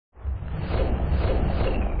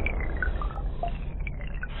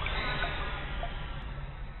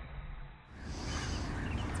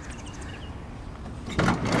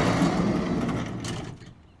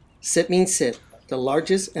Sit means sit, the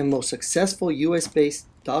largest and most successful US-based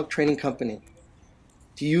dog training company.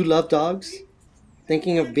 Do you love dogs?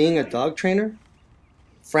 Thinking of being a dog trainer?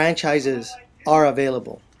 Franchises are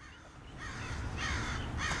available.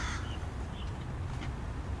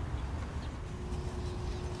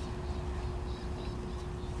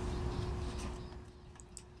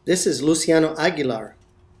 This is Luciano Aguilar,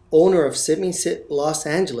 owner of Sit Means Sit Los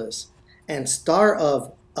Angeles and star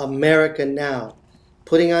of America Now,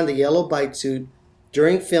 putting on the yellow bite suit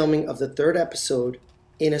during filming of the third episode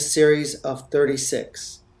in a series of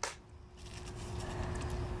 36.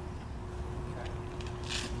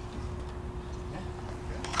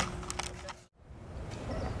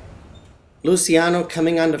 Luciano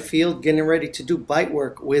coming on the field getting ready to do bite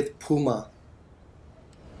work with Puma.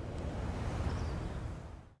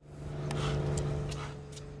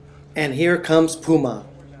 And here comes Puma.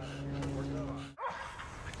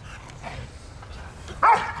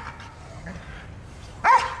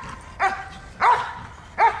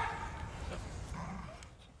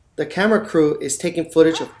 The camera crew is taking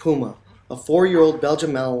footage of Puma, a 4-year-old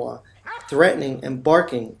Belgian malinois, threatening and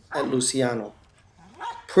barking at Luciano.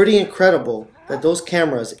 Pretty incredible that those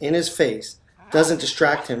cameras in his face doesn't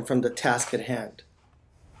distract him from the task at hand.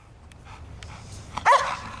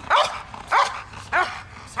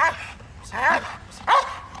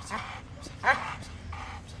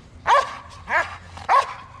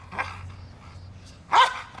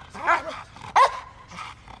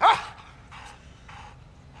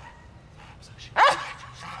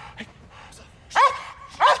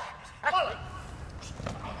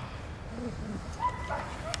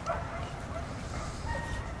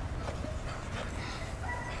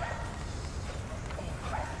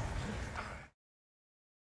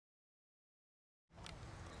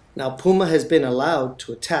 Now Puma has been allowed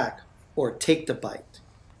to attack or take the bite.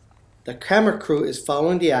 The camera crew is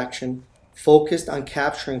following the action, focused on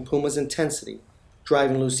capturing Puma's intensity,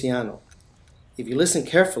 driving Luciano. If you listen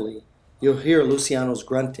carefully, you'll hear Luciano's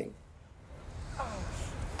grunting.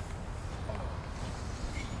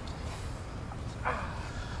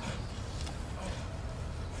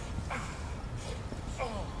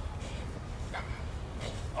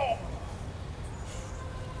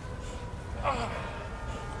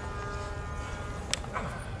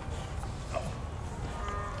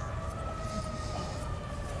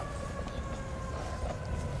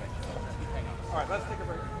 All right, let's take a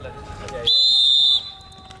break.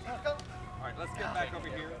 All right, let's get back over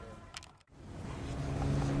here.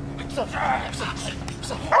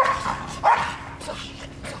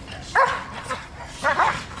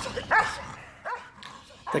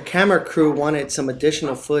 The camera crew wanted some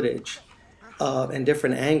additional footage and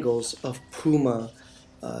different angles of Puma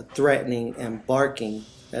threatening and barking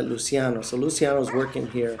at Luciano. So Luciano's working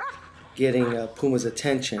here, getting Puma's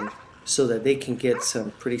attention so that they can get some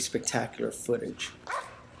pretty spectacular footage.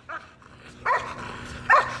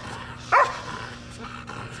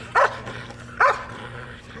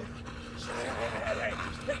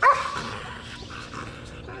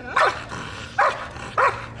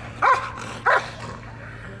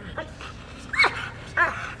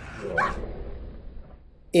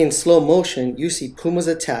 In slow motion, you see Puma's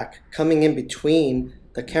attack coming in between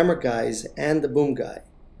the camera guys and the boom guy.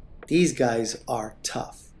 These guys are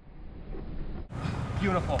tough.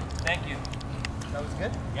 Beautiful. Thank you. That was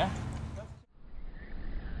good? Yeah.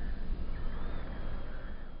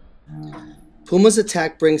 Puma's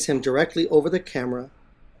attack brings him directly over the camera,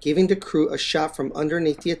 giving the crew a shot from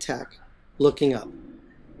underneath the attack, looking up.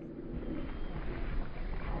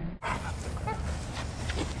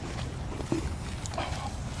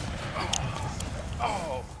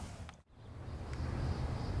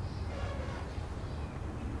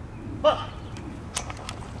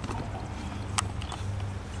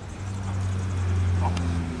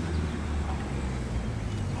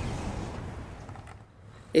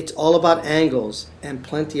 It's all about angles, and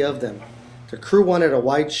plenty of them. The crew wanted a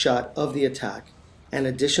wide shot of the attack and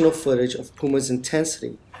additional footage of Puma's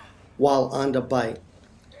intensity while on the bite.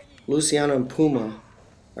 Luciano and Puma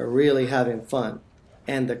are really having fun,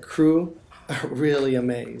 and the crew are really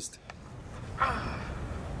amazed.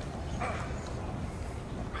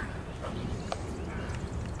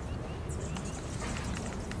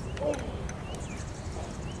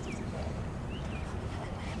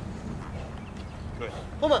 Good.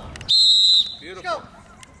 Puma! Beautiful. Let's go!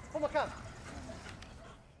 Puma, come!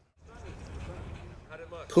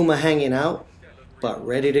 Puma hanging out, but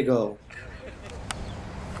ready to go.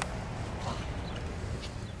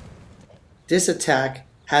 This attack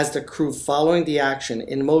has the crew following the action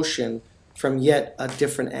in motion from yet a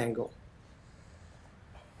different angle.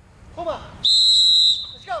 Puma!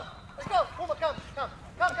 Let's go!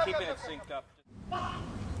 keeping it synced up.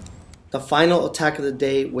 The final attack of the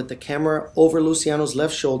day with the camera over Luciano's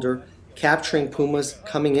left shoulder, capturing Puma's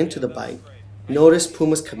coming into the bite. Notice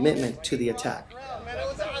Puma's commitment to the attack.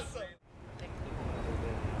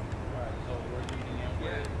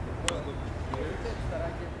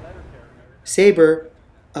 Saber,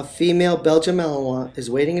 a female Belgian malinois, is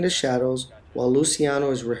waiting in the shadows while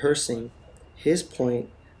Luciano is rehearsing his point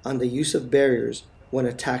on the use of barriers when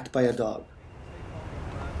attacked by a dog.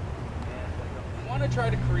 You want to try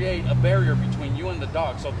to create a barrier between you and the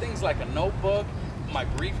dog. So things like a notebook, my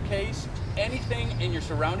briefcase, anything in your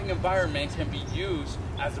surrounding environment can be used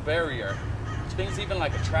as a barrier. Things even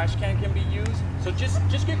like a trash can be used. So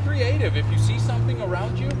just get creative. If you see something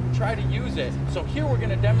around you, try to use it. So here we're going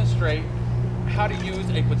to demonstrate how to use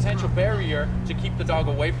a potential barrier to keep the dog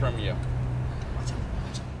away from you.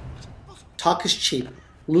 Talk is cheap.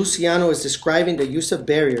 Luciano is describing the use of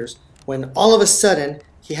barriers when all of a sudden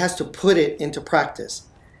he has to put it into practice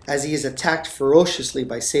as he is attacked ferociously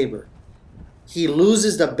by Saber. He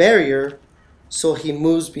loses the barrier, so he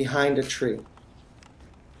moves behind a tree.